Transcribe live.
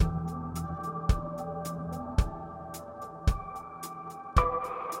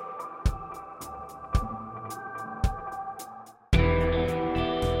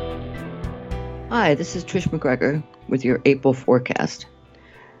Hi, this is Trish McGregor with your April forecast.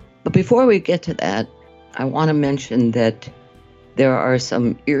 But before we get to that, I want to mention that there are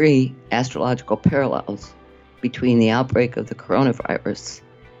some eerie astrological parallels between the outbreak of the coronavirus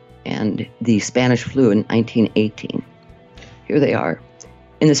and the Spanish flu in 1918. Here they are.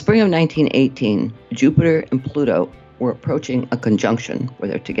 In the spring of 1918, Jupiter and Pluto were approaching a conjunction where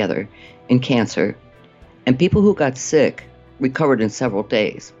they're together in Cancer, and people who got sick recovered in several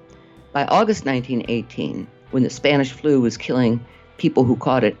days. By August 1918, when the Spanish flu was killing people who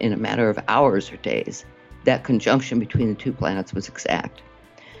caught it in a matter of hours or days, that conjunction between the two planets was exact.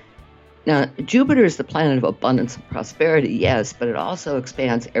 Now, Jupiter is the planet of abundance and prosperity, yes, but it also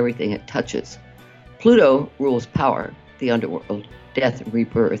expands everything it touches. Pluto rules power, the underworld, death, and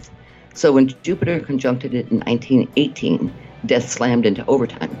rebirth. So when Jupiter conjuncted it in 1918, death slammed into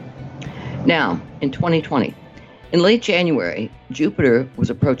overtime. Now, in 2020, in late January, Jupiter was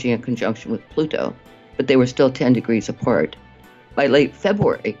approaching a conjunction with Pluto, but they were still 10 degrees apart. By late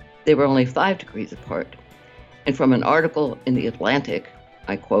February, they were only 5 degrees apart. And from an article in The Atlantic,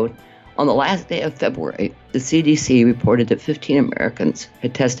 I quote, "On the last day of February, the CDC reported that 15 Americans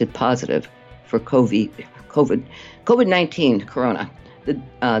had tested positive for COVID-19, corona,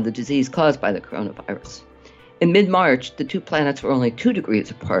 the disease caused by the coronavirus. In mid-March, the two planets were only 2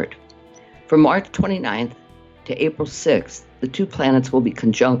 degrees apart. From March 29th to April 6th, the two planets will be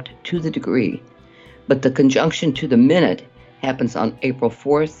conjunct to the degree, but the conjunction to the minute happens on April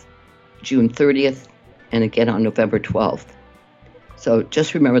 4th, June 30th, and again on November 12th. So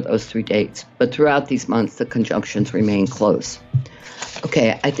just remember those 3 dates. But throughout these months, the conjunctions remain close.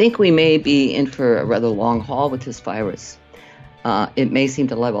 Okay, I think we may be in for a rather long haul with this virus. It may seem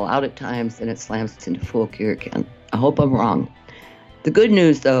to level out at times, then it slams into full gear again. I hope I'm wrong. The good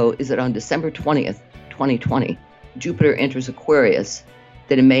news, though, is that on December 20th, 2020, Jupiter enters Aquarius,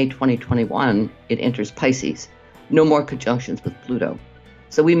 that in May 2021, it enters Pisces. No more conjunctions with Pluto.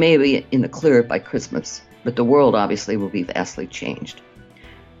 So we may be in the clear by Christmas, but the world obviously will be vastly changed.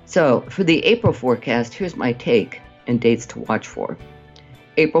 So for the April forecast, here's my take and dates to watch for.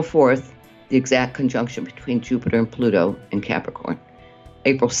 April 4th, the exact conjunction between Jupiter and Pluto in Capricorn.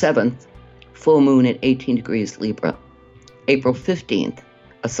 April 7th, full moon at 18 degrees Libra. April 15th,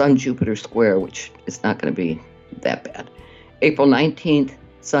 a Sun-Jupiter square, which is not going to be that bad. April 19th,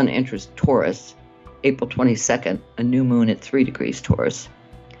 Sun enters Taurus. April 22nd, a new moon at 3 degrees Taurus.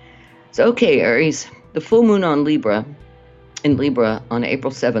 So, okay, Aries, the full moon in Libra on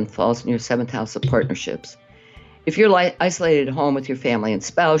April 7th falls in your 7th house of partnerships. If you're isolated at home with your family and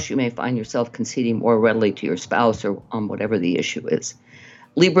spouse, you may find yourself conceding more readily to your spouse or on whatever the issue is.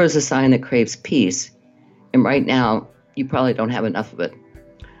 Libra is a sign that craves peace, and right now, you probably don't have enough of it.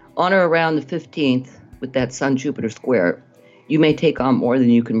 On or around the 15th, with that Sun-Jupiter square, you may take on more than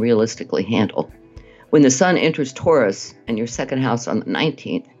you can realistically handle. When the Sun enters Taurus and your second house on the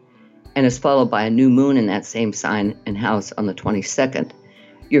 19th, and is followed by a new moon in that same sign and house on the 22nd,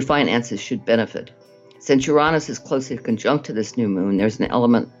 your finances should benefit. Since Uranus is closely conjunct to this new moon, there's an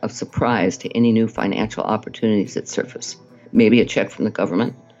element of surprise to any new financial opportunities that surface. Maybe a check from the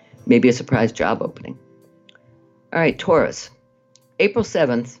government, maybe a surprise job opening. All right, Taurus. April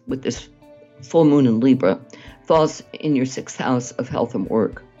 7th, with this full moon in Libra, falls in your 6th house of health and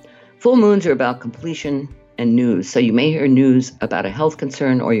work. Full moons are about completion and news, so you may hear news about a health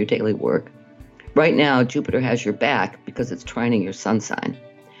concern or your daily work. Right now, Jupiter has your back because it's trining your sun sign.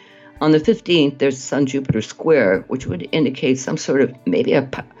 On the 15th, there's a Sun-Jupiter square, which would indicate some sort of maybe a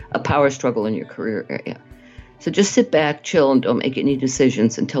power struggle in your career area. So just sit back, chill, and don't make any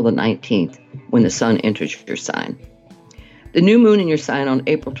decisions until the 19th, when the Sun enters your sign. The new moon in your sign on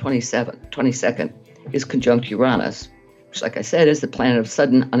April 22nd is conjunct Uranus, which, like I said, is the planet of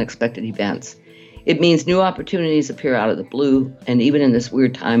sudden, unexpected events. It means new opportunities appear out of the blue, and even in this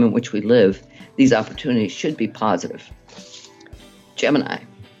weird time in which we live, these opportunities should be positive. Gemini.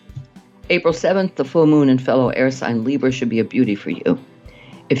 April 7th, the full moon in fellow air sign Libra should be a beauty for you.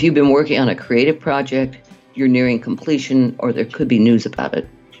 If you've been working on a creative project, you're nearing completion, or there could be news about it.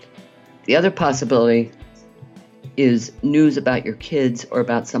 The other possibility is news about your kids or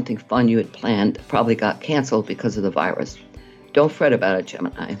about something fun you had planned that probably got canceled because of the virus. Don't fret about it,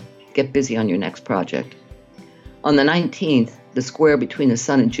 Gemini. Get busy on your next project. On the 19th, the square between the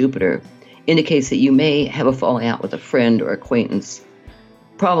Sun and Jupiter indicates that you may have a falling out with a friend or acquaintance,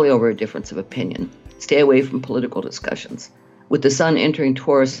 probably over a difference of opinion. Stay away from political discussions. With the Sun entering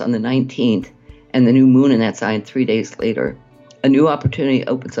Taurus on the 19th and the new moon in that sign 3 days later, a new opportunity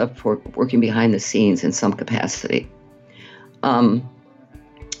opens up for working behind the scenes in some capacity.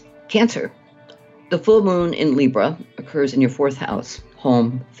 Cancer. The full moon in Libra occurs in your 4th house,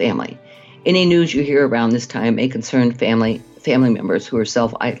 home, family. Any news you hear around this time may concern family members who are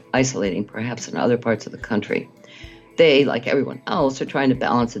self-isolating, perhaps in other parts of the country. They, like everyone else, are trying to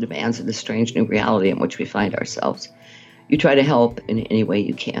balance the demands of the strange new reality in which we find ourselves. You try to help in any way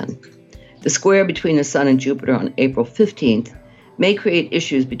you can. The square between the Sun and Jupiter on April 15th may create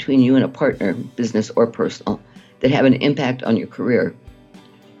issues between you and a partner, business or personal, that have an impact on your career.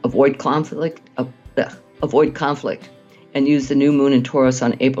 Avoid conflict, and use the new moon in Taurus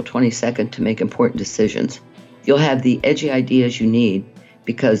on April 22nd to make important decisions. You'll have the edgy ideas you need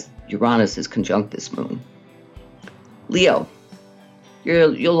because Uranus is conjunct this moon. Leo,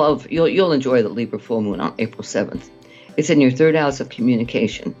 you'll enjoy the Libra full moon on April 7th. It's in your third house of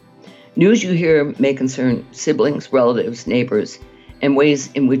communication. News you hear may concern siblings, relatives, neighbors, and ways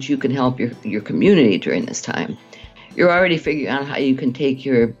in which you can help your community during this time. You're already figuring out how you can take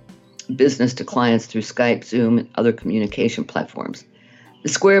your business to clients through Skype, Zoom, and other communication platforms. The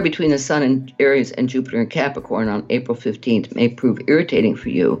square between the Sun in Aries and Jupiter in Capricorn on April 15th may prove irritating for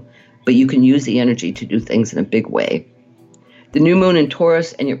you, but you can use the energy to do things in a big way. The new moon in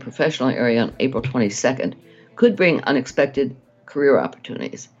Taurus and your professional area on April 22nd could bring unexpected career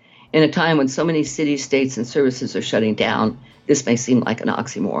opportunities. In a time when so many cities, states, and services are shutting down, this may seem like an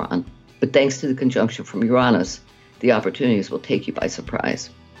oxymoron, but thanks to the conjunction from Uranus, the opportunities will take you by surprise.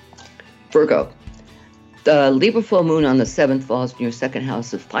 Virgo, the Libra full moon on the 7th falls in your second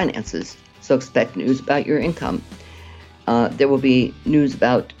house of finances, so expect news about your income. There will be news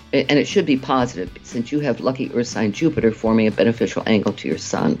about, and it should be positive, since you have lucky Earth sign Jupiter forming a beneficial angle to your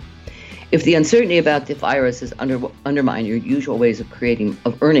Sun. If the uncertainty about the virus has undermined your usual ways of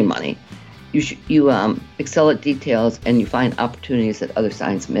earning money, you excel at details and you find opportunities that other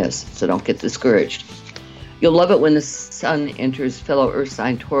signs miss, so don't get discouraged. You'll love it when the Sun enters fellow Earth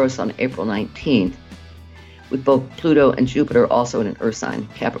sign Taurus on April 19th, with both Pluto and Jupiter also in an Earth sign,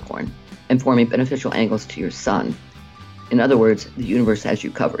 Capricorn, and forming beneficial angles to your Sun. In other words, the universe has you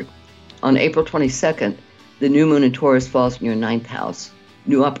covered. On April 22nd, the new moon in Taurus falls in your 9th house.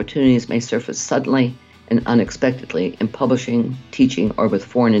 New opportunities may surface suddenly and unexpectedly in publishing, teaching, or with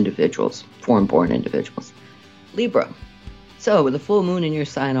foreign-born individuals. Libra. So, with a full moon in your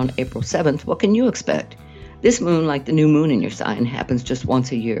sign on April 7th, what can you expect? This moon, like the new moon in your sign, happens just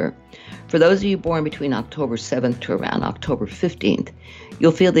once a year. For those of you born between October 7th to around October 15th,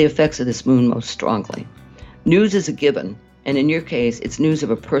 you'll feel the effects of this moon most strongly. News is a given, and in your case, it's news of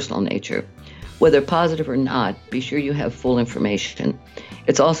a personal nature. Whether positive or not, be sure you have full information.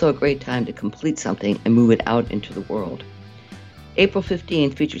 It's also a great time to complete something and move it out into the world. April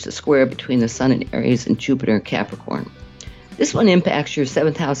 15th features a square between the Sun in Aries and Jupiter in Capricorn. This one impacts your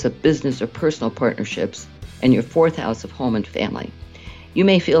 7th house of business or personal partnerships and your 4th house of home and family. You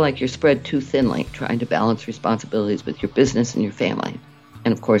may feel like you're spread too thinly, trying to balance responsibilities with your business and your family,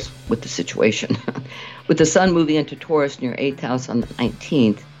 and of course, with the situation. With the Sun moving into Taurus in your 8th house on the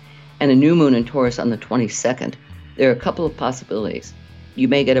 19th, and a new moon in Taurus on the 22nd, there are a couple of possibilities. You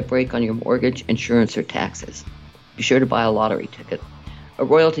may get a break on your mortgage, insurance, or taxes. Be sure to buy a lottery ticket. A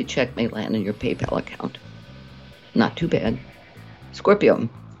royalty check may land in your PayPal account. Not too bad. Scorpio.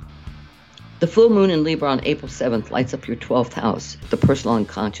 The full moon in Libra on April 7th lights up your 12th house, the personal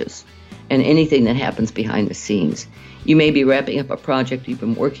unconscious, and anything that happens behind the scenes. You may be wrapping up a project you've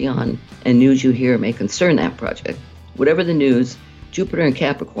been working on, and news you hear may concern that project. Whatever the news, Jupiter in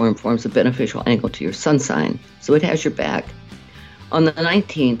Capricorn forms a beneficial angle to your Sun sign, so it has your back. On the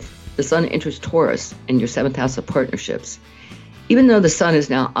 19th, the Sun enters Taurus in your 7th house of partnerships. Even though the Sun is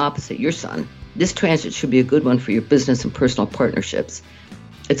now opposite your Sun, this transit should be a good one for your business and personal partnerships.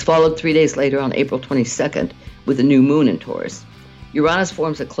 It's followed 3 days later on April 22nd with a new moon in Taurus. Uranus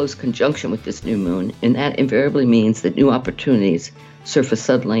forms a close conjunction with this new moon, and that invariably means that new opportunities surface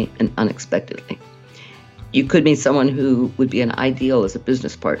suddenly and unexpectedly. You could meet someone who would be an ideal as a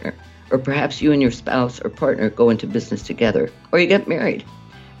business partner, or perhaps you and your spouse or partner go into business together, or you get married.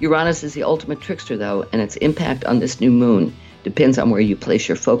 Uranus is the ultimate trickster, though, and its impact on this new moon depends on where you place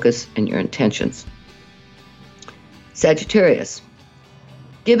your focus and your intentions. Sagittarius.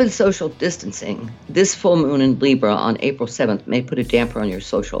 Given social distancing, this full moon in Libra on April 7th may put a damper on your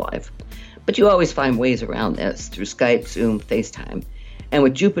social life, but you always find ways around this through Skype, Zoom, FaceTime. And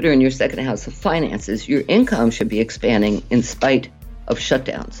with Jupiter in your 2nd house of finances, your income should be expanding in spite of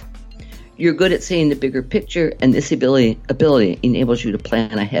shutdowns. You're good at seeing the bigger picture, and this ability enables you to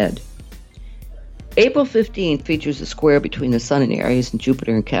plan ahead. April 15th features a square between the Sun in Aries and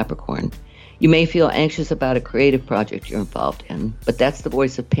Jupiter in Capricorn. You may feel anxious about a creative project you're involved in, but that's the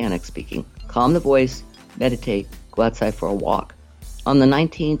voice of panic speaking. Calm the voice, meditate, go outside for a walk. On the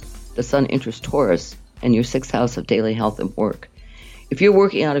 19th, the Sun enters Taurus and your 6th house of daily health and work. If you're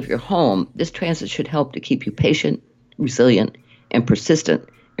working out of your home, this transit should help to keep you patient, resilient, and persistent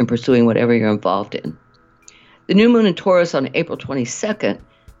in pursuing whatever you're involved in. The new moon in Taurus on April 22nd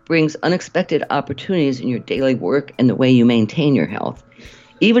brings unexpected opportunities in your daily work and the way you maintain your health.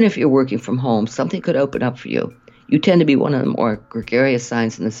 Even if you're working from home, something could open up for you. You tend to be one of the more gregarious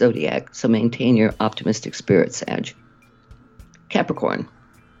signs in the zodiac, so maintain your optimistic spirit, Sag. Capricorn.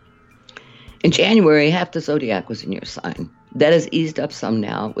 In January, half the zodiac was in your sign. That has eased up some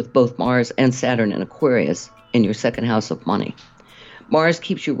now with both Mars and Saturn in Aquarius in your second house of money. Mars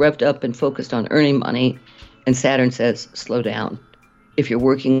keeps you revved up and focused on earning money, and Saturn says, slow down. If you're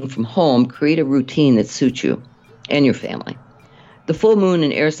working from home, create a routine that suits you and your family. The full moon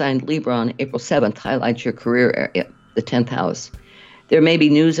in air sign Libra on April 7th highlights your career area, the 10th house. There may be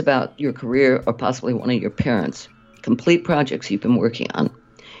news about your career or possibly one of your parents. Complete projects you've been working on.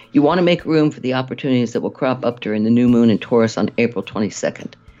 You want to make room for the opportunities that will crop up during the new moon in Taurus on April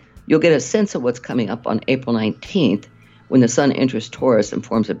 22nd. You'll get a sense of what's coming up on April 19th when the sun enters Taurus and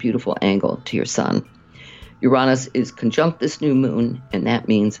forms a beautiful angle to your sun. Uranus is conjunct this new moon, and that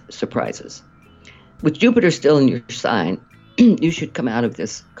means surprises. With Jupiter still in your sign, you should come out of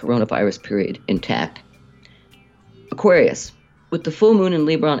this coronavirus period intact. Aquarius. With the full moon in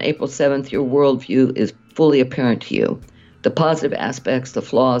Libra on April 7th, your worldview is fully apparent to you. The positive aspects, the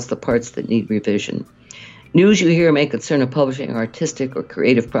flaws, the parts that need revision. News you hear may concern a publishing, artistic, or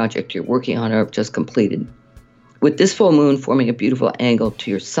creative project you're working on or have just completed. With this full moon forming a beautiful angle to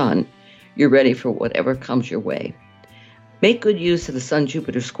your sun, you're ready for whatever comes your way. Make good use of the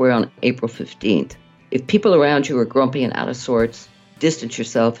Sun-Jupiter square on April 15th. If people around you are grumpy and out of sorts, distance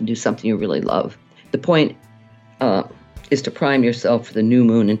yourself and do something you really love. The point is to prime yourself for the new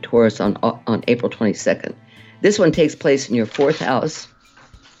moon in Taurus on April 22nd. This one takes place in your fourth house,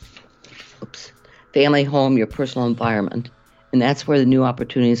 family, home, your personal environment, and that's where the new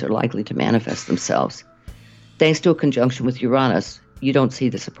opportunities are likely to manifest themselves. Thanks to a conjunction with Uranus, you don't see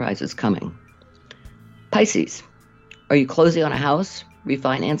the surprises coming. Pisces. Are you closing on a house,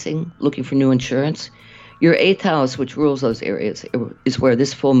 refinancing, looking for new insurance? Your eighth house, which rules those areas, is where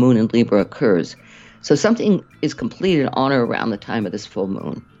this full moon in Libra occurs. So something is completed on or around the time of this full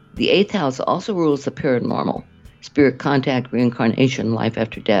moon. The eighth house also rules the paranormal, spirit contact, reincarnation, life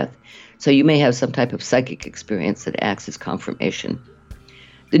after death. So you may have some type of psychic experience that acts as confirmation.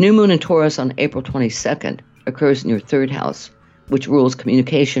 The new moon in Taurus on April 22nd occurs in your third house, which rules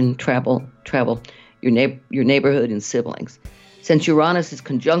communication, travel, your neighborhood, and siblings. Since Uranus is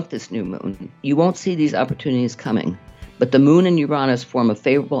conjunct this new moon, you won't see these opportunities coming, but the moon and Uranus form a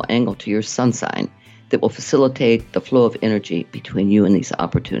favorable angle to your sun sign that will facilitate the flow of energy between you and these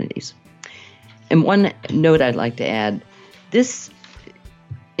opportunities. And one note I'd like to add, this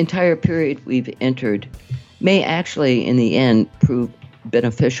entire period we've entered may actually, in the end, prove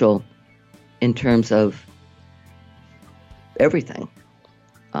beneficial in terms of everything.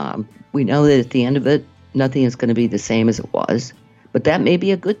 We know that at the end of it, nothing is going to be the same as it was, but that may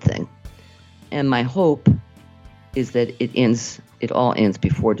be a good thing. And my hope is that it all ends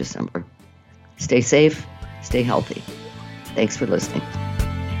before December. Stay safe, stay healthy. Thanks for listening.